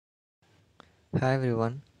Hi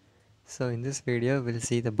everyone. So in this video we'll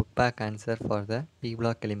see the book back answer for the P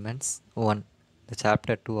block elements 1, the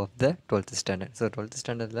chapter 2 of the 12th standard. So 12th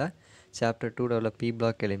standard la chapter 2 la P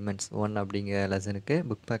block elements 1 அப்படிங்கிற லெசனுக்கு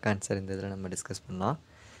book back answer இந்த இதில் நம்ம discuss பண்ணலாம்.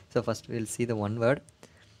 So first we'll see the one word.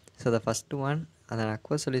 So the first one, an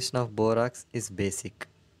aqueous solution of borax is basic.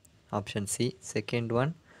 Option C. Second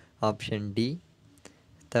one, option D.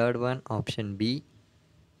 Third one, option B.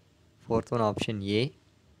 Fourth one, option A.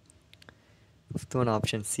 Fifth one,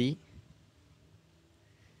 option C.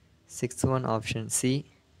 Sixth one, option C.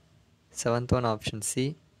 Seventh one, option C.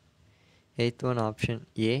 Eighth one, option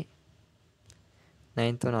A.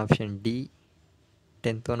 Ninth one, option D.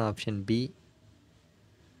 10th one, option B.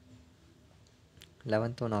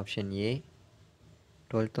 11th one, option A.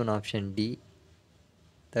 12th one, option D.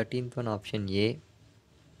 13th one, option A.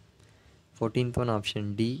 14th one, option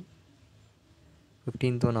D.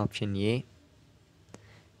 15th one, option A.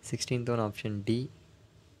 16th one, option D.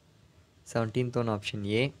 17th one, option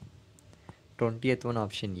A. 20th one,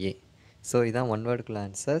 option A. So இதான் one வேர்டுக்குள்ள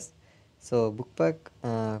answers. So book back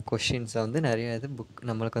கொஷின்ஸில் வந்து நிறைய இது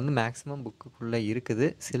நம்மளுக்கு வந்து maximum புக்குக்குள்ளே இருக்குது.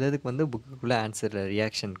 சிலதுக்கு வந்து புக்குக்குள்ளே answer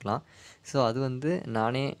ரியாக்ஷனுக்கெலாம். So அது வந்து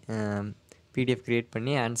நானே பிடிஎஃப் க்ரியேட்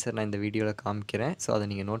பண்ணி ஆன்சர் நான் இந்த வீடியோவில் காமிக்கிறேன். ஸோ அதை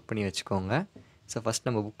நீங்கள் நோட் பண்ணி வச்சுக்கோங்க. ஸோ ஃபஸ்ட்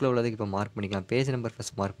நம்ம புக்கில் உள்ளதுக்கு இப்போ மார்க் பண்ணிக்கலாம். பேஜ் நம்பர்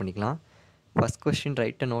ஃபஸ்ட் மார்க் பண்ணிக்கலாம். First question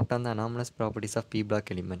right a note on the anomalous properties of P block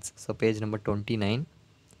elements. So page number 29.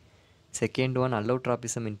 Second one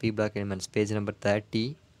allotropism in P block elements, page number 30.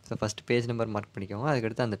 So first page number mark பண்ணிக்கோங்க.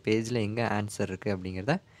 அதுக்கடுத்து அந்த பேஜில் எங்கே answer இருக்குது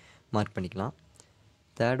அப்படிங்கிறத mark பண்ணிக்கலாம்.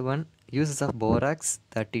 Third one uses of borax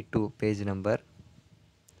 32, page number.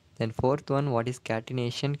 Then fourth one what is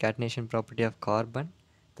catenation property of carbon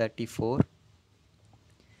 34.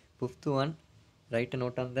 Fifth one right a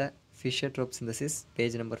note on the Fischer-Tropsch synthesis,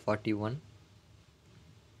 page number 41.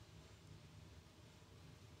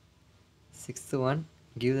 Sixth one,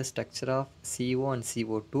 give the structure of CO and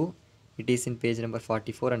CO2. It is in page number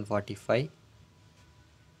 44 and 45.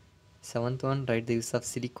 Seventh one, write the use of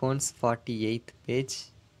silicones, 48th page.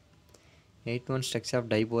 Eighth one, structure of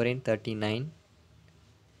diborane, 39.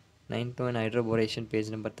 Ninth one, hydroboration, page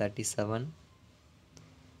number 37.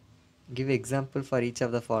 Give example for each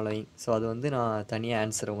of the following. So அது வந்து நான் தனியாக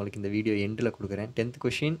answer உங்களுக்கு இந்த video எண்டில் கொடுக்குறேன். 10th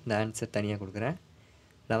question இந்த answer தனியாக கொடுக்குறேன்.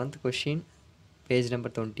 11th question page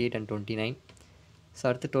number 28 and 29. So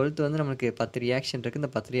அடுத்து 12th வந்து நம்மளுக்கு 10 ரியாக்ஷன் இருக்குது. இந்த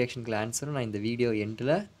 10 ரியாக்ஷனுக்கு ஆன்சரும் நான் இந்த வீடியோ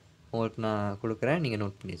எண்டில் உங்களுக்கு நான் கொடுக்குறேன். நீங்கள்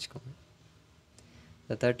நோட் பண்ணி வச்சுக்கோங்க.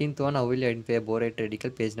 The 13th one, how will you identify a borate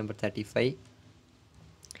radical, page number 35.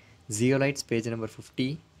 Zeolites, page number 50.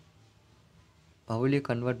 How will you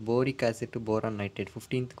convert boric acid to boron nitrate,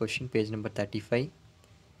 15th question, page number 35.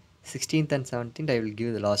 16th and 17th I will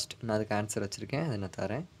give the last. நான் அதுக்கு answer வச்சுருக்கேன், அதை நான்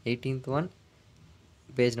தரேன். 18th one,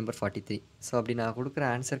 page number 43. So அப்படி நான் கொடுக்குற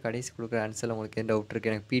answer, கடைசி கொடுக்குற ஆன்சரில் உங்களுக்கு எந்த டவுட்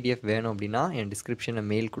இருக்குது, எனக்கு பிடிஎஃப் வேணும் அப்படின்னா என் டிஸ்கிரிப்ஷனில்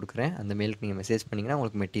மெயில் கொடுக்குறேன். அந்த மெயிலுக்கு நீங்கள் மெசேஜ் பண்ணிங்கன்னா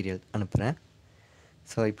உங்களுக்கு மெட்டீரியல் அனுப்புகிறேன்.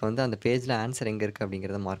 ஸோ இப்போ வந்து அந்த பேஜில் ஆன்சர் எங்கே இருக்குது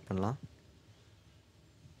அப்படிங்கிறத மார்க் பண்ணலாம்.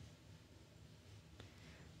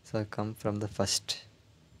 So come from the first.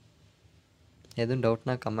 எதுவும்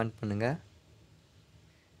டவுட்னா கமெண்ட் பண்ணுங்கள்.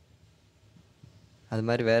 அது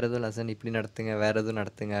மாதிரி வேறு எதுவும் லெசன் இப்படி நடத்துங்க, வேறு எதுவும்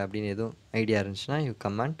நடத்துங்க அப்படின்னு எதுவும் ஐடியா இருந்துச்சுன்னா யூ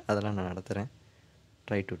கமெண்ட், அதெல்லாம் நான் நடத்துகிறேன்.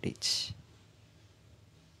 Try to teach.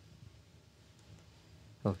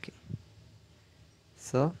 Okay,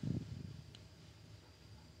 so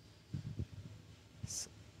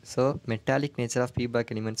metallic nature of P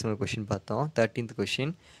block elements ஒரு கொஷின் பார்த்தோம். 13th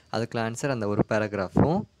கொஷின், அதுக்குள்ள ஆன்சர் அந்த ஒரு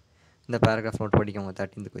பேராகிராஃபும் இந்த பேராகிராஃப் நோட் படிக்கோங்க.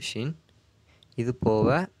 13th கொஷின் இது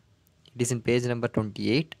போக it is in page number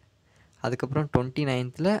 28. அதுக்கப்புறம்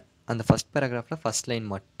 29th அந்த ஃபஸ்ட் பேராகிராஃபில் ஃபஸ்ட் லைன்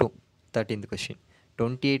மட்டும் 13th கொஷின்.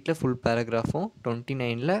 28 ஃபுல் பேராகிராஃபும்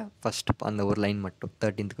 29 ஃபஸ்ட்டு அந்த ஒரு லைன் மட்டும்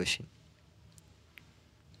 13th question.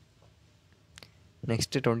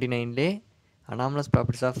 Next 29 anomalous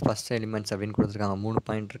properties of first elements அப்படின்னு கொடுத்துருக்காங்க. 3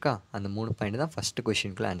 பாயிண்ட் இருக்கா, அந்த 3 பாயிண்ட் தான் first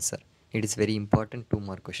கொஷினுக்குள்ள answer. It is very important 2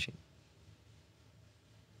 mark question.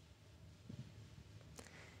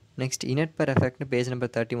 Next inert per எஃபெக்ட்னு page number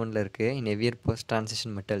 31 இருக்குது, இன் ஹெவியர் போஸ்ட்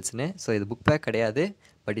ட்ரான்சிஷன் மெட்டல்ஸ்னு. ஸோ இது புக் பேக் கிடையாது,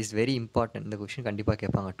 பட் இஸ் வெரி இம்பார்ட்டன்ட். இந்த question கண்டிப்பாக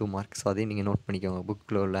கேட்பாங்க 2 மார்க். ஸோ அதையும் நீங்கள் நோட் பண்ணிக்கோங்க.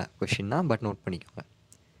 புக்கில் உள்ள கொஷின் தான், பட் நோட் பண்ணிக்கோங்க.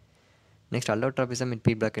 Next allotropism in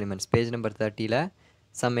P block elements, page number 30ல்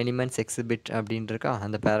some elements exhibit அப்படின்னு இருக்கா,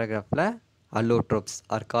 அந்த பேராகிராஃபில் allotropes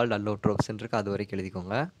ஆர் கால்டு allotropesன்னு இருக்குது, அது வரைக்கும்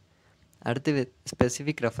எழுதிக்கோங்க. அடுத்து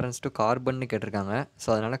ஸ்பெசிஃபிக் ரெஃபரன்ஸ் டு கார்பன்னு கேட்டிருக்காங்க. ஸோ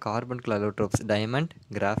அதனால் கார்பனுக்குள்ள allotropes டைமண்ட்,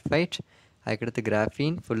 கிராஃபைட், அதுக்கடுத்து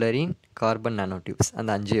graphene, fullerene, carbon nano tubes,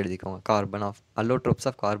 அந்த 5 எழுதிக்கோங்க. Carbon of allotropes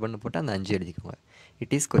of carbon போட்டு அந்த 5 எழுதிக்கோங்க.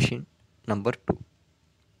 It is question number 2.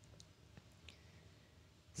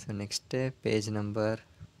 So next page number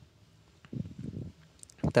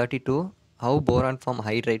 32, how boron form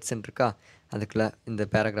hydrides இருக்கா அதுக்குள்ள இந்த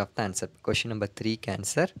பேராகிராஃப் தான் answer. Question number 3க்கு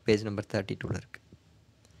answer page number 32ல் இருக்குது.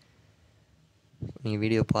 நீங்கள்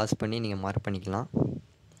வீடியோ பாஸ் பண்ணி நீங்கள் மார்க் பண்ணிக்கலாம்.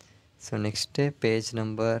 So next page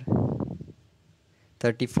number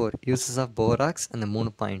 34 uses of borax அந்த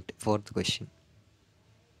 3 point 4th question.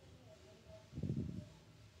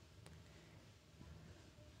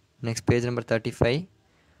 Next page number 35.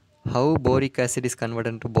 How boric acid is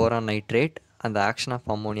converted into boron nitrate and the action of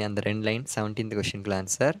ammonia and the ரெண்டு line 17th கொஷினுக்குள்ள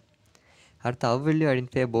answer. அடுத்து how will you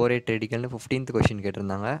identify borate radical 15th question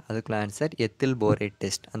கேட்டிருந்தாங்க. அதுக்குள்ள answer ethyl borate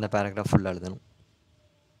test அந்த paragraph ஃபுல்லாக எழுதணும்.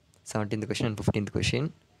 17th question and 15th question.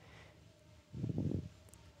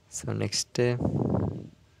 So next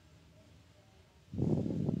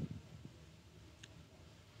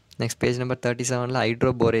next page number 37ல்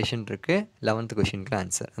hydroboration இருக்குது. 11th கொஷினுக்கு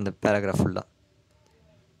answer அந்த பேராகிராஃப் ஃபுல்லாக.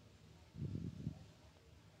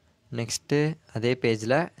 நெக்ஸ்ட்டு அதே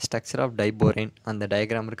பேஜில் ஸ்ட்ரக்சர் ஆஃப் டைபோரேன் அந்த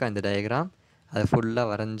டயக்ராம் இருக்குது. அந்த டயக்ராம் அதை ஃபுல்லாக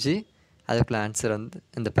வரைஞ்சி அதுக்குள்ள ஆன்சர் வந்து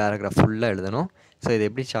இந்த பேராகிராஃப் ஃபுல்லாக எழுதணும். ஸோ இது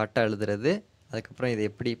எப்படி ஷார்ட்டாக எழுதுறது, அதுக்கப்புறம் இதை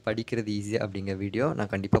எப்படி படிக்கிறது ஈஸியாக அப்படிங்கிற வீடியோ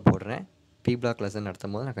நான் கண்டிப்பாக போடுறேன். பி பிளாக் லெசன்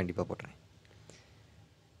நடத்தும் போது நான் கண்டிப்பாக போடுறேன்.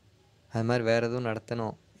 அது மாதிரி வேறு எதுவும்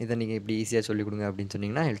நடத்தணும், இதை நீங்கள் இப்படி ஈஸியாக சொல்லிக் கொடுங்க அப்படின்னு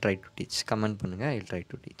சொன்னிங்கன்னா I will try to teach. Comment பண்ணுங்கள், I will try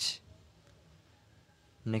to teach.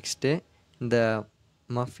 Next இந்த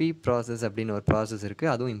மஃபி ப்ராசஸ் அப்படின்னு ஒரு ப்ராசஸ் இருக்குது.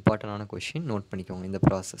 அதுவும் இம்பார்ட்டண்டான கொஷின், நோட் பண்ணிக்கோங்க இந்த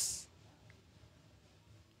process.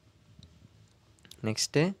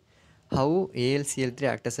 Next how AlCl3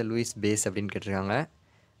 act as a Lewis base அப்படின்னு கேட்டிருக்காங்க.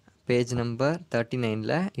 Page number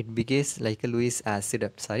 39ல் it பிகேஸ் like a Lewis acid.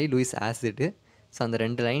 So அந்த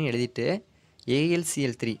ரெண்டு லைன் எழுதிட்டு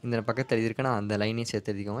AlCl3 இந்த பக்கத்தில் எழுதியிருக்கேன்னா அந்த லைனையும்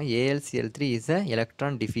சேர்த்து எழுதிக்கோங்க. AlCl3 is a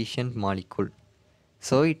electron deficient molecule,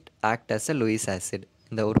 so it act as a Lewis acid.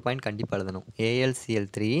 இந்த ஒரு பாயிண்ட் கண்டிப்பாக எழுதணும்.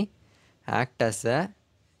 AlCl3 act as a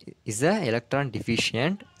is a electron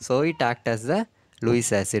deficient, so it act as a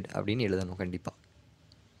Lewis acid அப்படின்னு எழுதணும் கண்டிப்பாக.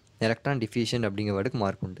 எலக்ட்ரான் டிஃபிஷியன்ட் அப்படிங்கிற வேர்டுக்கு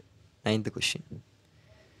mark உண்டு. 9th question.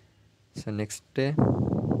 So next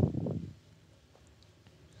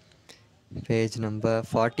page number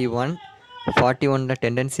 41ல்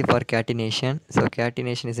tendency for catenation. So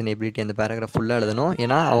catenation is an ability அந்த paragraph ஃபுல்லாக எழுதணும்.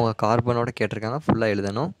 ஏன்னா அவங்க கார்பனோட கேட்டிருக்காங்க, ஃபுல்லாக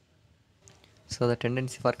எழுதணும். So the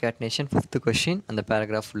tendency for catenation 5th question அந்த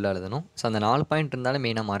பேராகிராஃப் ஃபுல்லாக எழுதணும். ஸோ அந்த 4 பாயிண்ட் இருந்தாலும்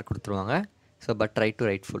மெயினாக மார்க் கொடுத்துருவாங்க. So but try to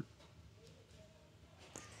right full.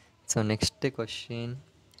 So next question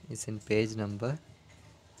is in page number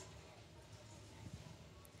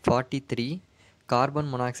 43. Carbon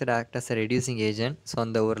monoxide act as a reducing agent. So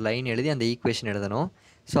அந்த ஒரு line எழுதி அந்த ஈக்குவேஷன் எழுதணும்.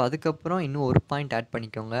 ஸோ அதுக்கப்புறம் இன்னும் ஒரு பாயிண்ட் ஆட்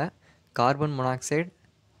பண்ணிக்கோங்க. Carbon monoxide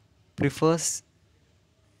prefers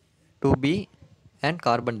to be and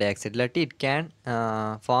carbon di oxide, இல்லாட்டி it can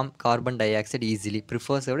form carbon di oxide easily.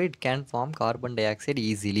 ப்ரிஃபர்ஸை விட it can form carbon di oxide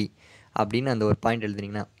easily அப்படின்னு அந்த ஒரு point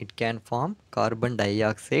எழுதுனீங்கன்னா it can form carbon di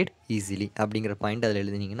oxide easily அப்படிங்கிற point அதில்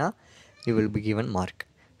எழுதுனீங்கன்னா you will be given mark.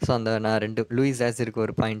 So அந்த நான் ரெண்டு லூயிஸ் ஆசிடுக்கு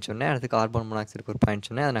ஒரு பாயிண்ட் சொன்னேன், அடுத்து கார்பன் மோனாக்சைடுக்கு ஒரு பாயிண்ட்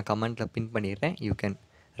சொன்னேன். அதை நான் கமெண்ட்டில் பின் பண்ணிடுறேன், you can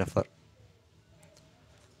refer.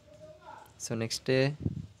 So next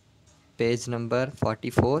page number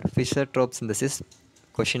 44 Fischer-Tropsch synthesis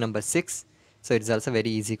question number 6. So it's also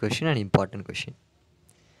very easy question and important question.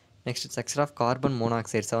 Next structure of carbon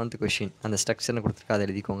monoxide 7th question அந்த ஸ்ட்ரக்சர்னு கொடுத்துருக்கா அதை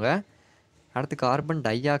எழுதிக்கோங்க. அடுத்து கார்பன்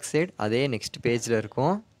டை ஆக்சைடு அதே நெக்ஸ்ட் பேஜில்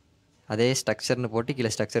இருக்கும், அதே ஸ்ட்ரக்சர்னு போட்டு கீழே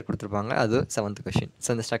ஸ்ட்ரக்சர் கொடுத்துருப்பாங்க, அது 7th கொஷின். ஸோ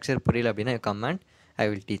அந்த ஸ்ட்ரக்சர் புரியல அப்படின்னா comment, I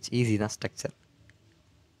will teach. Easy தான் structure.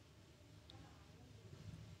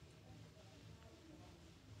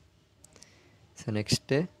 So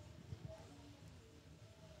next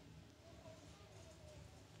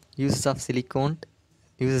uses of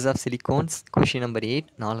சிலிக்கோன்ஸ் question number 8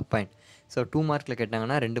 4 point. So 2 மார்க்கில்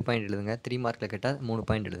கேட்டாங்கன்னா 2 பாயிண்ட் எழுதுங்க, 3 மார்க்கில் கேட்டால் 3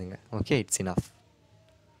 பாயிண்ட் எழுதுங்க. Okay, it's enough.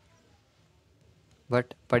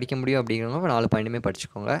 பட் படிக்க முடியும் அப்படிங்கிறவங்க 4 பாயிண்ட்டுமே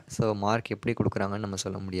படிச்சுக்கோங்க. ஸோ மார்க் எப்படி கொடுக்குறாங்கன்னு நம்ம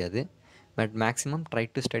சொல்ல முடியாது. But maximum try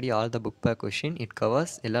to study all the book back question. It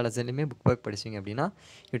covers எல்லா லெசன்லையுமே புக் பேக் படிச்சிங்க அப்படின்னா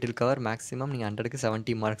இட் வில் கவர் மேக்ஸிமம் நீங்கள் 100க்கு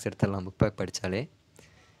 70 மார்க்ஸ் எடுத்துடலாம் புக் பேக் படித்தாலே.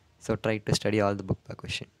 So try to study all the book back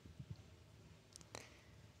question.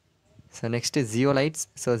 So next zeolites.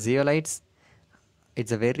 So zeolites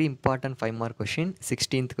it's a very important 5 mark question,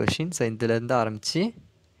 16th question. So இதுலேருந்து ஆரம்பித்து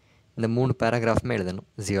இந்த 3 பேராகிராஃப்மே எழுதணும்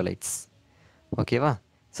zeolites. ஓகேவா?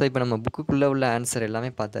 So இப்போ நம்ம புக்குக்குள்ளே உள்ள ஆன்சர் எல்லாமே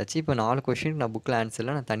பார்த்தாச்சு. இப்போ 4 கொஷின் நான் புக்கில்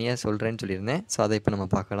ஆன்சரில் நான் தனியாக சொல்கிறேன்னு சொல்லியிருந்தேன். ஸோ அதை இப்போ நம்ம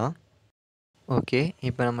பார்க்கலாம். ஓகே,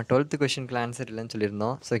 இப்போ நம்ம 12th கொஷினுக்கு ஆன்சர் இல்லைன்னு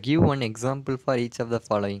சொல்லியிருந்தோம். So give one example for each of the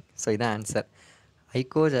following. So இதான் ஆன்சர்.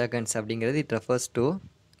 ஐகோஜாகன்ஸ் அப்படிங்கிறது it refers to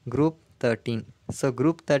group 13. So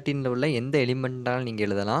group 13ல் உள்ள எந்த எலிமெண்ட்டாலும் நீங்கள்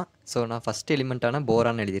எழுதலாம். ஸோ நான் ஃபஸ்ட் எலிமெண்ட்டான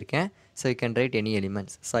போரான் எழுதியிருக்கேன். So you can write any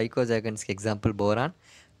elements. So ஐகோஜாகன்ஸ்க்கு example boron.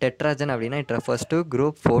 டெட்ராஜன் அப்படின்னா it refers to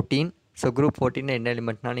group 14 so group 14 என்ன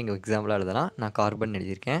எலிமெண்ட்னா நீங்கள் எக்ஸாம்பிளாக எழுதலாம். நான் கார்பன்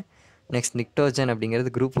எழுதியிருக்கேன். நெக்ஸ்ட் நிக்டோஜன் அப்படிங்கிறது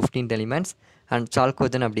குரூப் 15 எலிமெண்ட்ஸ் அண்ட்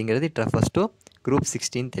சால்கோஜன் அப்படிங்கிறது it refers to group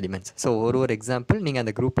 16 elements. So ஒரு எக்ஸாம்பிள் நீங்கள்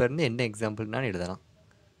அந்த குரூப்லேருந்து என்ன எக்ஸாம்பிள்னாலும் எழுதலாம்.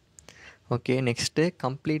 Okay, next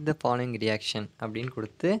complete the following reaction அப்படின்னு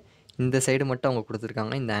கொடுத்து இந்த சைடு மட்டும் அவங்க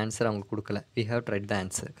கொடுத்துருக்காங்க, இந்த ஆன்சர் அவங்க கொடுக்கல. We have to right the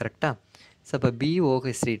answer கரெக்டாக. ஸோ இப்போ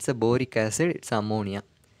BOH3 it's a boric acid, it's ammonia.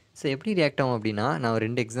 So எப்படி ரியாக்ட் ஆகும் அப்படின்னா, நான் ஒரு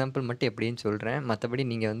 2 எக்ஸாம்பிள் மட்டும் எப்படின்னு சொல்கிறேன். மற்றபடி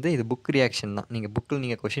நீங்கள் வந்து இது புக் ரியாக்ஷன் தான். நீங்கள் புக்கில்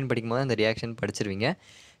நீங்கள் கொஷின் படிக்கும்போது அந்த ரியாக்ஷன் படிச்சிருவீங்க.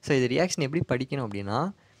 ஸோ இது ரியாக்ஷன் எப்படி படிக்கணும் அப்படின்னா,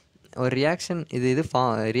 ஒரு ரியாக்ஷன் இது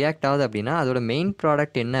ரியாக்ட் ஆகுது அப்படின்னா அதோட மெயின்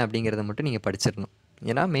ப்ராடக்ட் என்ன அப்படிங்கிறத மட்டும் நீங்கள் படிச்சிடணும்.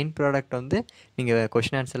 ஏன்னா மெயின் ப்ராடக்ட் வந்து நீங்கள்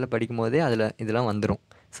கொஷின் ஆன்சரில் படிக்கும் போதே அதில் இதெல்லாம் வந்துடும்.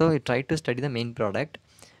 So try to study the main product.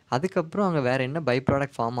 அதுக்கப்புறம் அங்கே வேறு என்ன பை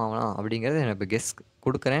ப்ராடக்ட் ஃபார்ம் ஆகலாம் அப்படிங்கிறது நான் இப்போ கெஸ்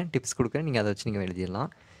கொடுக்குறேன், டிப்ஸ் கொடுக்குறேன், நீங்கள் அதை வச்சு நீங்கள் எழுதிடலாம்.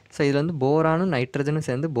 ஸோ இதில் வந்து போரானும் நைட்ரஜனும்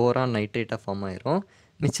சேர்ந்து போரான் நைட்ரேட்டாக ஃபார்ம் ஆயிரும்.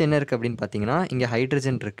 மிச்சம் என்ன இருக்குது அப்படின்னு பார்த்தீங்கன்னா, இங்கே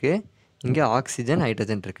ஹைட்ரஜன் இருக்குது, இங்கே ஆக்சிஜன்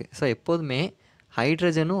ஹைட்ரஜன் இருக்குது. ஸோ எப்போதுமே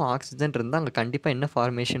ஹைட்ரஜனும் ஆக்சிஜன் இருந்தால் அங்கே கண்டிப்பாக என்ன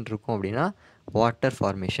ஃபார்மேஷன் இருக்கும் அப்படின்னா வாட்டர்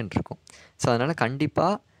ஃபார்மேஷன் இருக்கும். ஸோ அதனால்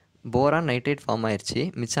கண்டிப்பாக போரான் நைட்ரேட் ஃபார்ம் ஆயிடுச்சு,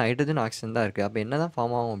 மிச்சம் ஹைட்ரஜன் ஆக்சிஜன் தான் இருக்குது. அப்போ என்ன தான்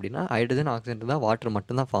ஃபார்ம் ஆகும் அப்படின்னா ஹைட்ரஜன் ஆக்சிஜன் தான், வாட்டர்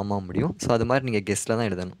மட்டும்தான் ஃபார்ம் ஆக முடியும். ஸோ அது மாதிரி நீங்கள் கெஸ்ட்டில் தான்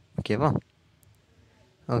எழுதணும். ஓகேவா?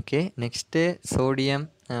 ஓகே, நெக்ஸ்ட்டு சோடியம்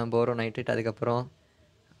போரோ நைட்ரேட், அதுக்கப்புறம்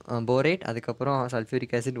போரேட், அதுக்கப்புறம்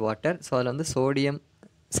சல்ஃபியூரிக் ஆசிட், வாட்டர். ஸோ அதில் வந்து சோடியம்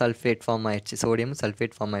சல்ஃபேட் ஃபார்ம் ஆயிடுச்சு, சோடியம்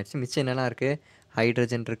சல்ஃபேட் ஃபார்ம் ஆயிடுச்சு. மிச்சம் என்னெல்லாம் இருக்குது,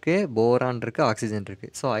 ஹைட்ரஜன் இருக்குது, போரான் இருக்குது, ஆக்சிஜன்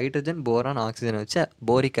இருக்குது. ஸோ ஹைட்ரஜன் போரான் ஆக்சிஜனை வச்சு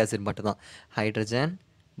போரிக் ஆசிட் மட்டும்தான். Hydrogen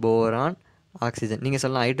boron oxygen. நீங்கள்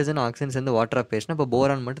சொல்லலாம் ஹைட்ரஜன் ஆக்சிஜன் சேர்ந்து வாட்டராக பேசினா இப்போ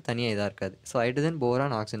போரான் மட்டும் தனியாக இதாக இருக்காது. ஸோ ஹைட்ரஜன்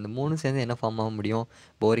போரான் ஆக்சிஜன் இந்த 3 சேர்ந்து என்ன ஃபார்ம் ஆக முடியும்,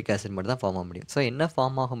 போரிக் ஆசிட் மட்டும் தான் ஃபார்ம் ஆக முடியும். ஸோ என்ன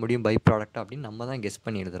ஃபார்ம் ஆக முடியும் பை ப்ராடக்ட் அப்படின்னு நம்ம தான் கெஸ்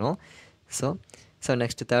பண்ணி எழுதுகிறோம். ஸோ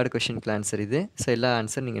நெக்ஸ்ட் தேர்ட் கொஷினுக்கு ஆன்சர் இது. ஸோ எல்லா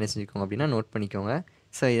ஆன்சர் நீங்கள் என்ன செஞ்சுக்கோங்க அப்படின்னா நோட் பண்ணிக்கோங்க.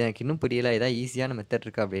 ஸோ இது எனக்கு இன்னும் புரியலை, ஏதாவது ஈஸியான மெத்தட்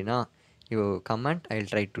இருக்குது அப்படின்னா you comment, I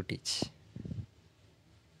will try to teach.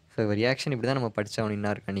 So reaction இப்படி தான் நம்ம படித்தோம்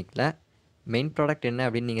இன்ஆர்கானிக்கில். மெயின் ப்ராடக்ட் என்ன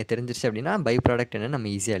அப்படின்னு நீங்கள் தெரிஞ்சிருச்சு அப்படின்னா பை ப்ராடக்ட் என்ன நம்ம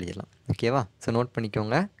ஈஸியாக எழுதலாம். ஓகேவா? ஸோ நோட்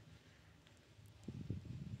பண்ணிக்கோங்க.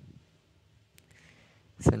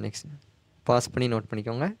 ஸோ நெக்ஸ்ட் பாஸ் பண்ணி நோட்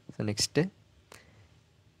பண்ணிக்கோங்க. ஸோ நெக்ஸ்ட்டு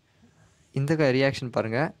இந்த ரியாக்ஷன்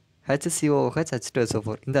பாருங்கள், HCOOH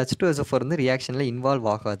H2SO4. இந்த H2SO4 வந்து ரியாக்ஷனில் இன்வால்வ்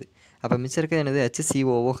ஆகாது. அப்போ மிச்சம் இருக்கிறது என்னது,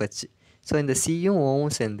 HCOOH. ஸோ இந்த Cயும்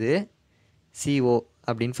Oவும் சேர்ந்து CO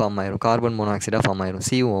அப்படின்னு ஃபார்ம் ஆயிரும், கார்பன் மோனாக்சைடாக ஃபார்ம் ஆயிரும்.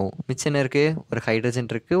 CO. மிச்சம் என்ன இருக்குது, ஒரு ஹைட்ரஜன்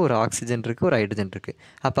இருக்குது, ஒரு ஆக்சிஜன் இருக்குது, ஒரு ஹைட்ரஜன் இருக்குது.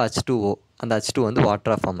 அப்போ H2O, அந்த H2 வந்து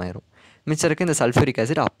வாட்டராக ஃபார்ம் ஆயிரும். மிச்சம் இருக்குது இந்த சல்ஃபியூரிக்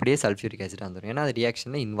ஆசிட், அப்படியே சல்ஃபியூரிக் ஆசிட் வந்துடும், ஏன்னா அது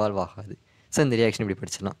ரியாக்ஷனில் இன்வால்வ் ஆகாது. ஸோ இந்த ரியாக்ஷன் இப்படி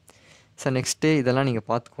படிச்சிடலாம். ஸோ நெக்ஸ்ட்டு இதெல்லாம் நீங்கள்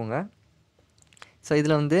பார்த்துக்கோங்க. ஸோ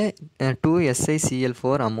இதில் வந்து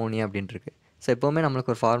 2SiCl4 அமோனியா அப்படின்ட்டு இருக்குது. ஸோ எப்போவுமே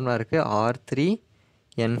நம்மளுக்கு ஒரு ஃபார்முலா இருக்குது,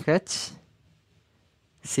 R3NH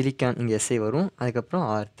சிலிக்கான், இங்கே SI வரும், அதுக்கப்புறம்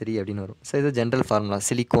R3 அப்படின்னு வரும். ஸோ இது ஜென்ரல் ஃபார்முலா,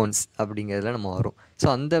 சிலிக்கோன்ஸ் அப்படிங்கிறதுல நம்ம வரும். ஸோ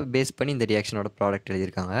அந்த பேஸ் பண்ணி இந்த ரியாக்ஷனோட ப்ராடக்ட்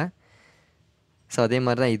எழுதியிருக்காங்க. ஸோ அதே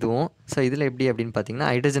மாதிரி தான் இதுவும். ஸோ இதில் எப்படி அப்படின்னு பார்த்தீங்கன்னா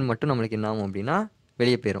ஹைட்ரஜன் மட்டும் நம்மளுக்கு என்ன ஆகும் அப்படின்னா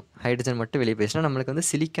வெளியே போயிடும். ஹைட்ரஜன் மட்டும் வெளியே போயிடுச்சுன்னா நம்மளுக்கு வந்து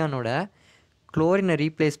சிலிக்கானோட குளோரினை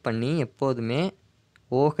ரீப்ளேஸ் பண்ணி எப்போதுமே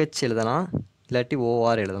OH எழுதலாம், இல்லாட்டி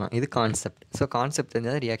OR எழுதலாம். இது கான்செப்ட். ஸோ கான்செப்ட்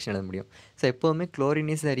தெரிஞ்சால் தான் ரியாக்ஷன் எழுத முடியும். ஸோ எப்போதுமே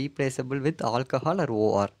chlorine is replaceable with alcohol R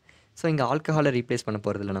OR. So இங்கே ஆல்கஹாலை ரீப்ளேஸ் பண்ண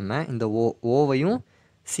போகிறதில்ல, நம்ம இந்த ஓவையும்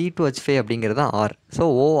C2H5 அப்படிங்கிறது தான் R. ஸோ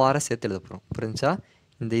ORரை சேர்த்து எழுத போகிறோம். புரிஞ்சா?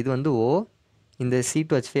 இந்த இது வந்து O, இந்த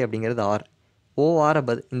C2H5 அப்படிங்கிறது R. ORரை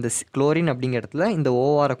இந்த குளோரின் அப்படிங்கிற இடத்துல இந்த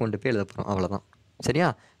ORரை கொண்டு போய் எழுத போகிறோம், அவ்வளோதான். சரியா?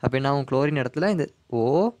 அப்போ என்ன ஆகும், குளோரின் இடத்துல இந்த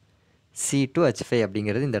C2H5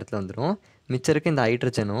 அப்படிங்கிறது இந்த இடத்துல வந்துடும். மிச்சம் இருக்க இந்த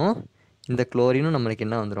ஹைட்ரஜனும் இந்த குளோரினும் நம்மளுக்கு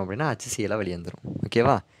என்ன வந்துடும் அப்படின்னா HCl வெளியே வந்துடும்.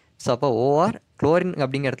 ஓகேவா? ஸோ அப்போ OR குளோரின்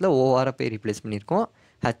அப்படிங்கிற இடத்துல ORரை போய் ரீப்ளேஸ் பண்ணியிருக்கோம்,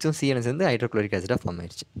 Hச்சும் Cலும் சேர்ந்து ஹைட்ரோக்ளோரிக் ஆசிடாக ஃபார்ம்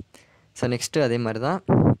ஆயிடுச்சு. ஸோ நெக்ஸ்ட்டு அதே மாதிரி தான்.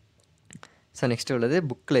 ஸோ நெக்ஸ்ட்டு உள்ளது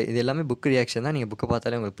புக்கில், இது எல்லாமே புக் ரியாக்ஷன் தான், நீங்கள் புக்கை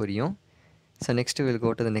பார்த்தாலே உங்களுக்கு புரியும். So next will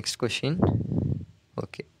go to the next question.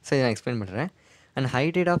 Okay, so நான் எக்ஸ்பிளைன் பண்ணுறேன். And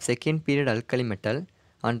hydrate of second period alkali metal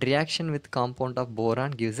and reaction with compound of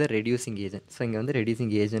boron gives a reducing agent. So இங்கே வந்து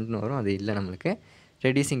ரெடியூசிங் ஏஜென்ட்னு வரும், அது இல்லை நம்மளுக்கு.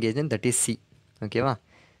 Reducing agent that is C. ஓகேவா?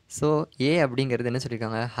 So A அப்படிங்கிறது என்ன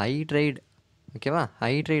சொல்லியிருக்காங்க, ஹைட்ரைட். ஓகேவா?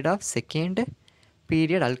 Hydride of second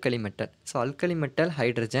period alkali metal. So alkali metal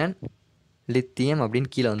hydrogen lithium அப்படின்னு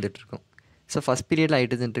கீழே வந்துட்டுருக்கும். ஸோ ஃபஸ்ட் பீரியடில்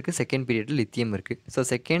ஹைட்ரஜன் இருக்குது, செகண்ட் பீரியடில் லித்தியம் இருக்குது. ஸோ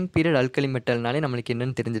செகண்ட் பீரியட் அல்கலி மெட்டல்னாலே நம்மளுக்கு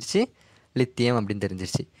என்னென்னு தெரிஞ்சிருச்சு, லித்தியம் அப்படின்னு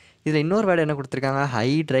தெரிஞ்சிருச்சு. இதில் இன்னொரு வேர்டு என்ன கொடுத்துருக்காங்க,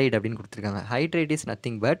 ஹைட்ரைட் அப்படின்னு கொடுத்துருக்காங்க. ஹைட்ரைட் இஸ்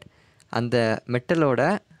நத்திங் பட் அந்த மெட்டலோட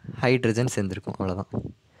ஹைட்ரஜன் சேர்ந்துருக்கும், அவ்வளோதான்.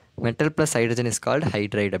 Metal plus hydrogen is called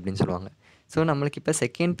hydride அப்படின்னு சொல்லுவாங்க. ஸோ நம்மளுக்கு இப்போ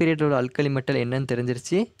செகண்ட் பீரியடோட அல்கலி மெட்டல் என்னன்னு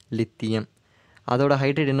தெரிஞ்சிருச்சு, லித்தியம். அதோட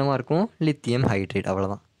ஹைட்ரேட் என்னவாக இருக்கும், லித்தியம் ஹைட்ரேட்,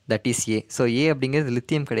 அவ்வளோதான். That is A. So A அப்படிங்கிறது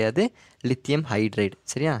லித்தியம் கிடையாது, லித்தியம் ஹைட்ரைட்.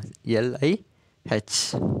 சரியா? LiTium. H.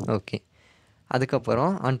 ஓகே.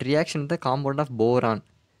 அதுக்கப்புறம் on reaction the compound of boron.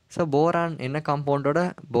 So boron என்ன காம்பவுண்டோட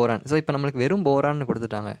போரான். ஸோ இப்போ நம்மளுக்கு வெறும் போரான்னு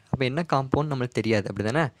கொடுத்துட்டாங்க. அப்போ என்ன காம்பவுண்ட் நம்மளுக்கு தெரியாது அப்படி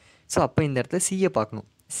தானே. ஸோ அப்போ இந்த இடத்துல சியை பார்க்கணும்.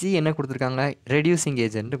 சி என்ன கொடுத்துருக்காங்க, ரெடியூசிங்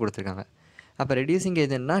ஏஜென்ட் கொடுத்துருக்காங்க. அப்போ ரெடியூசிங்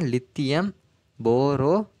ஏஜென்ட்னா லித்தியம்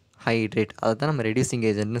போரோ ஹைட்ரேட், அதை தான் நம்ம ரெடியூசிங்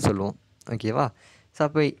ஏஜென்ட்னு சொல்லுவோம். ஓகேவா. ஸோ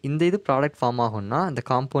அப்போ இந்த இது ப்ராடக்ட் ஃபார்ம் ஆகும்னா அந்த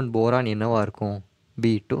காம்பவுண்ட் போரான் என்னவாக இருக்கும்,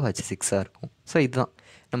 B2H6 இருக்கும். ஸோ இதுதான்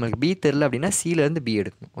நம்மளுக்கு பி தெரில அப்படின்னா சியிலேருந்து பி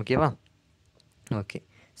எடுக்கணும். ஓகேவா. ஓகே.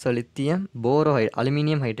 ஸோ லித்தியம் போரோ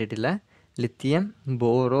அலுமினியம் ஹைட்ரேட் இல்லை, லித்தியம்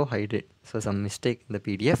போரோ ஹைட்ரேட். ஸோ சம் மிஸ்டேக் இந்த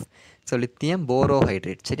பிடிஎஃப். ஸோ லித்தியம் போரோ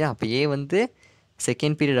ஹைட்ரேட். சரியா. அப்போ ஏ வந்து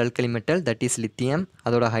second period alkali metal, that is lithium.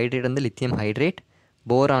 அதோட ஹைட்ரேட் வந்து lithium hydrate.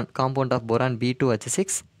 Boron compound of boron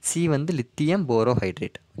B2H6. C வந்து லித்தியம் போரோ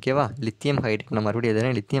hydrate. ஓகேவா. Lithium hydrate நான் மறுபடியும்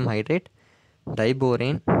எதுனா lithium hydrate,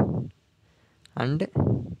 diborane and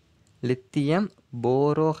lithium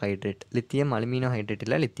borohydride. Lithium alumino hydrate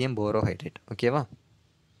இல்லை, லித்தியம் போரோஹைட்ரேட். ஓகேவா.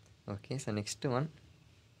 Okay. So next one.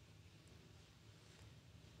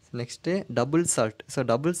 Next double salt. So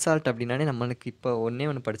double salt அப்படின்னாலே நம்மளுக்கு இப்போ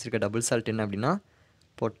ஒன்று படிச்சிருக்க டபுள் சால்ட் என்ன அப்படின்னா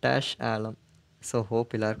பொட்டாஷ் ஆலம். ஸோ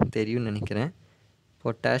ஹோப் எல்லாருக்கும் தெரியும்னு நினைக்கிறேன்.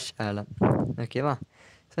 பொட்டாஷ் ஆலம். ஓகேவா.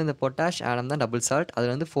 ஸோ இந்த பொட்டாஷ் ஆலம் தான் டபுள் சால்ட்.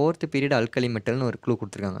 அதில் வந்து ஃபோர்த் பீரியட் அல்கலி மெட்டல்னு ஒரு க்ளூ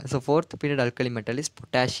கொடுத்துருக்காங்க. So fourth period alkali metal is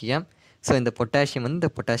potassium. So இந்த பொட்டாசியம் வந்து இந்த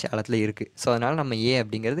பொட்டாஷ் ஆலத்தில் இருக்குது. ஸோ அதனால் நம்ம ஏ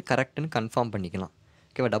அப்படிங்கிறது கரெக்டுன்னு கன்ஃபார்ம் பண்ணிக்கலாம்.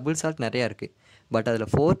 ஓகேவா. டபுள் சால்ட் நிறையா இருக்குது, பட் அதில்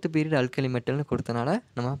ஃபோர்த் பீரியட் அல்கலி மெட்டல்னு கொடுத்தனால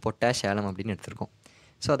நம்ம பொட்டாஷ் ஆலம் அப்படின்னு எடுத்திருக்கோம்.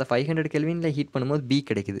 ஸோ அதை 500 கெல்வினில் ஹீட் பண்ணும்போது பி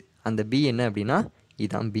கிடைக்குது. அந்த பி என்ன அப்படின்னா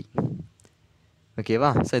இதுதான் பி. ஓகேவா.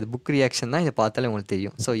 ஸோ இது புக் ரியாக்ஷன் தான், இதை பார்த்தாலே உங்களுக்கு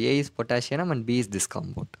தெரியும். So A is potassium and B is this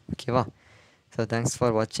compound. ஓகேவா. ஸோ தேங்க்ஸ்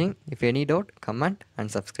ஃபார் வாட்சிங். If any doubt comment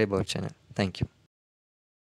and subscribe our channel. Thank you.